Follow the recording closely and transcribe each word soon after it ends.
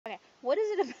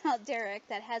is it about Derek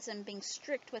that has him being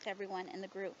strict with everyone in the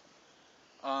group?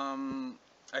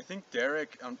 I think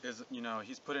Derek is,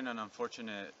 he's put in an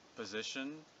unfortunate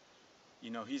position.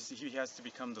 He has to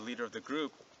become the leader of the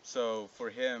group. So for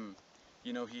him,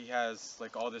 he has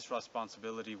like all this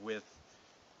responsibility with,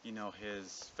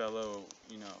 his fellow,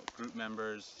 group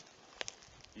members.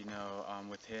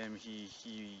 With him, he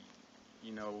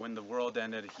when the world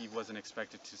ended, he wasn't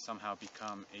expected to somehow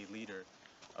become a leader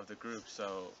of the group.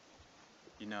 So,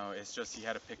 it's just he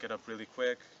had to pick it up really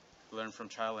quick, learn from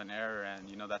trial and error,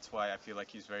 and that's why I feel like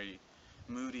he's very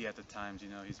moody at the times.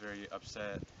 He's very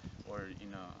upset, or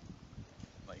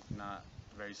like not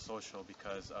very social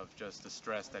because of just the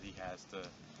stress that he has,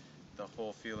 the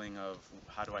whole feeling of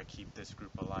how do I keep this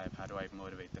group alive, how do I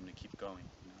motivate them to keep going.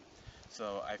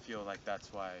 So I feel like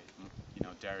that's why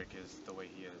Derek is the way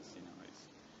he is.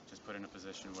 He's just put in a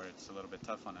position where it's a little bit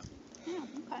tough on him. Yeah,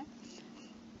 okay.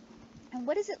 And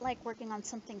what is it like working on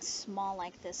something small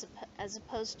like this as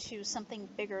opposed to something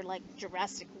bigger like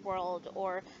Jurassic World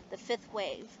or The Fifth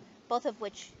Wave, both of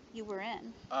which you were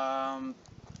in?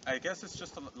 I guess it's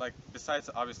just like, besides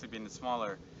obviously being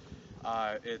smaller,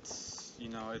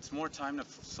 it's more time to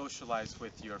socialize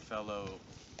with your fellow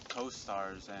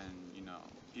co-stars and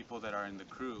people that are in the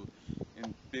crew.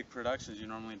 In big productions, you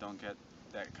normally don't get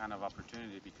that kind of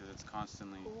opportunity because it's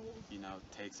constantly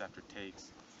takes after takes.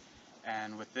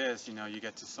 And with this, you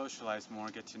get to socialize more,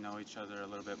 get to know each other a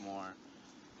little bit more.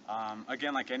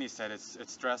 Again, like Annie said, it's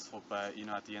stressful, but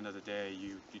at the end of the day,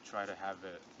 you try to have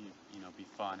it, be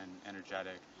fun and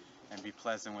energetic, and be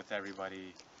pleasant with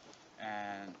everybody.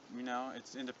 And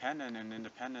it's independent, and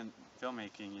independent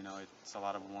filmmaking. It's a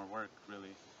lot of more work,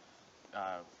 really.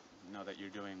 That you're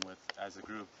doing with as a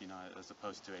group, as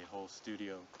opposed to a whole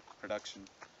studio production.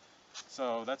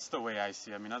 So that's the way I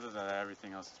see it. I mean, other than that,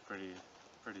 everything else is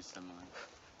pretty similar.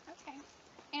 Okay.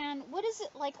 And what is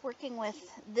it like working with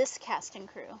this cast and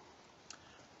crew?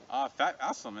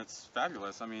 Awesome. It's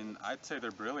fabulous. I mean, I'd say they're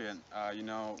brilliant.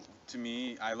 To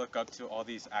me, I look up to all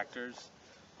these actors,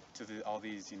 to all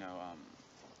these,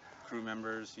 crew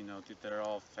members. They're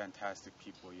all fantastic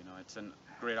people. It's a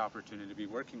great opportunity to be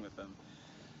working with them.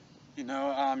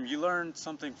 You learn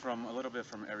something a little bit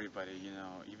from everybody.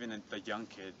 Even the young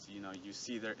kids. You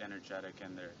see their energetic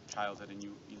and their childhood, and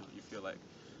you feel like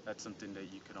that's something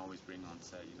that you can always bring on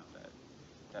set.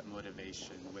 That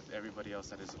motivation with everybody else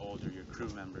that is older, your crew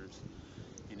members.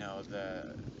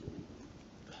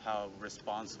 How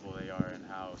responsible they are and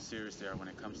how serious they are when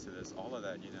it comes to this. All of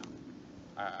that.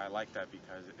 I like that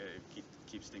because it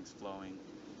keeps things flowing,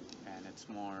 and it's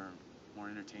more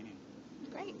entertaining.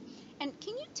 Great. And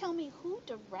can you tell me who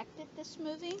directed this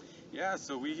movie? Yeah,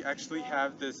 so we actually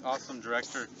have this awesome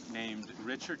director named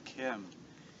Richard Kim.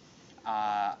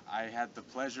 I had the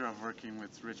pleasure of working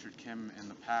with Richard Kim in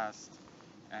the past,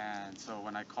 and so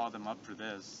when I called him up for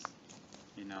this,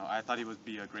 I thought he would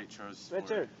be a great choice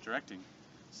for directing.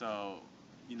 So,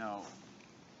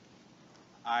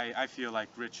 I feel like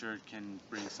Richard can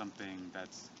bring something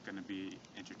that's going to be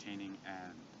entertaining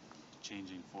and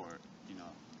changing for,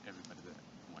 everybody that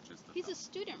watches the He's film. a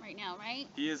student right now, right?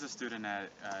 He is a student at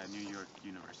New York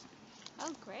University.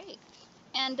 Oh, great.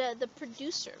 And the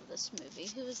producer of this movie,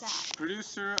 who is that?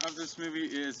 Producer of this movie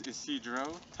is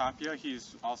Isidro Tapia.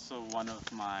 He's also one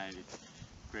of my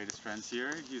greatest friends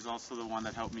here. He's also the one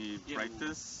that helped me write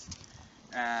this.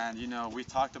 And, we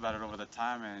talked about it over the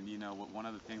time, and, one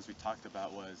of the things we talked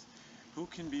about was who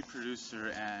can be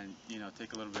producer and,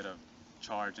 take a little bit of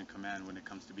charge and command when it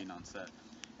comes to being on set.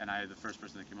 And the first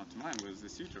person that came up to mind was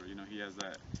Isidro. He has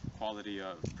that quality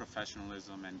of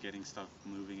professionalism and getting stuff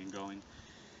moving and going.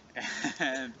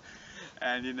 And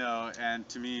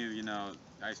to me,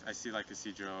 I see like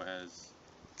Isidro as,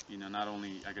 not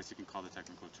only, I guess you can call the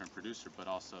technical term producer, but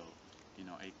also,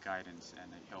 a guidance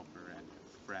and a helper and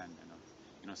a friend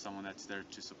and someone that's there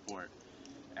to support.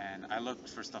 And I look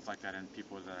for stuff like that in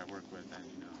people that I work with,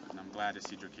 and I'm glad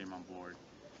Isidro came on board,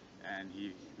 and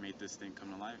he made this thing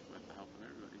come to life with the help of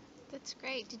everybody. That's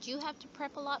great. Did you have to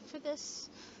prep a lot for this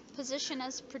position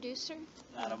as producer?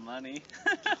 A lot of money.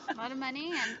 A lot of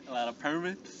money and a lot of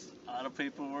permits, a lot of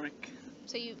paperwork.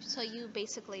 So you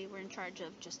basically were in charge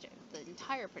of just the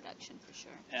entire production, for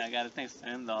sure. Yeah, I got to thank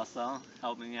Send also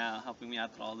helping me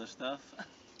out through all this stuff.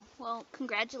 Well,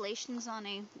 congratulations on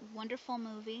a wonderful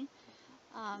movie.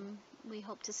 We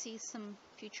hope to see some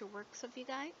future works of you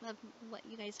guys, of what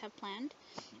you guys have planned.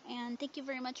 And thank you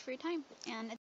very much for your time. And